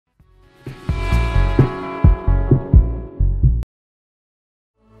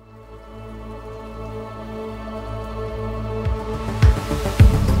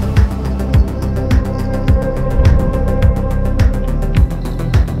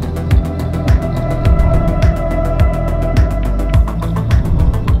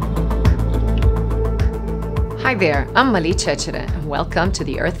there, I'm Malì Cecere and welcome to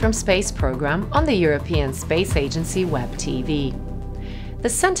the Earth from Space program on the European Space Agency Web-TV. The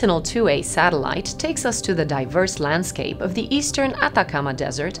Sentinel-2A satellite takes us to the diverse landscape of the eastern Atacama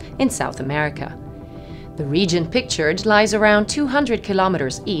Desert in South America. The region pictured lies around 200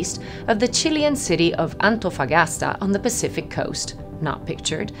 kilometers east of the Chilean city of Antofagasta on the Pacific coast, not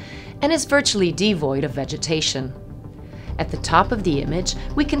pictured, and is virtually devoid of vegetation. At the top of the image,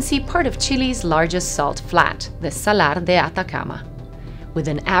 we can see part of Chile's largest salt flat, the Salar de Atacama. With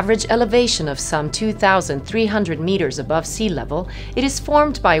an average elevation of some 2,300 meters above sea level, it is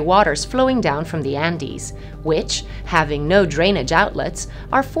formed by waters flowing down from the Andes, which, having no drainage outlets,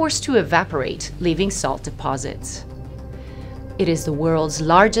 are forced to evaporate, leaving salt deposits. It is the world's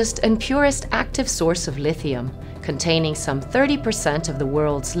largest and purest active source of lithium, containing some 30% of the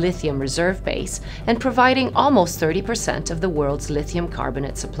world's lithium reserve base and providing almost 30% of the world's lithium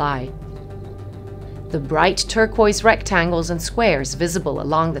carbonate supply. The bright turquoise rectangles and squares visible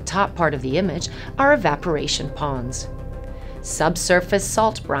along the top part of the image are evaporation ponds. Subsurface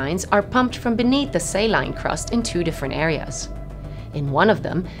salt brines are pumped from beneath the saline crust in two different areas. In one of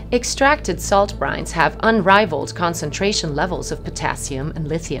them, extracted salt brines have unrivaled concentration levels of potassium and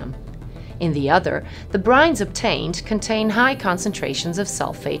lithium. In the other, the brines obtained contain high concentrations of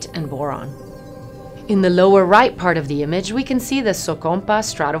sulfate and boron. In the lower right part of the image, we can see the Socompa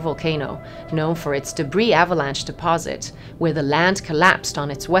stratovolcano, known for its debris avalanche deposit, where the land collapsed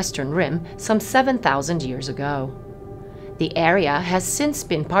on its western rim some 7,000 years ago. The area has since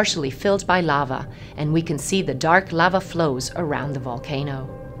been partially filled by lava, and we can see the dark lava flows around the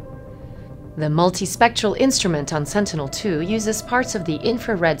volcano. The multispectral instrument on Sentinel-2 uses parts of the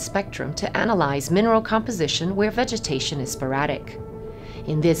infrared spectrum to analyze mineral composition where vegetation is sporadic.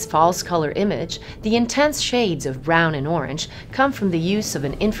 In this false color image, the intense shades of brown and orange come from the use of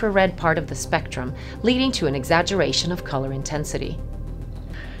an infrared part of the spectrum, leading to an exaggeration of color intensity.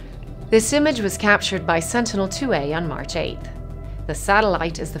 This image was captured by Sentinel-2A on March 8th. The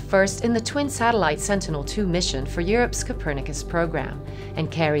satellite is the first in the twin satellite Sentinel-2 mission for Europe's Copernicus program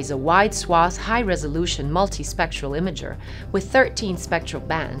and carries a wide swath high-resolution multispectral imager with 13 spectral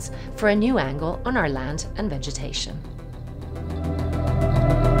bands for a new angle on our land and vegetation.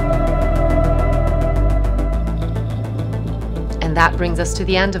 And that brings us to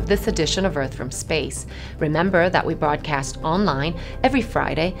the end of this edition of Earth from Space. Remember that we broadcast online every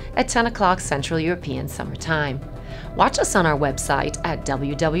Friday at 10 o'clock Central European Summer Time. Watch us on our website at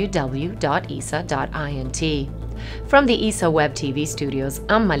www.esa.int. From the ESA Web-TV studios,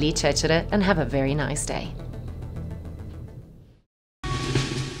 I'm Malì Cecere and have a very nice day.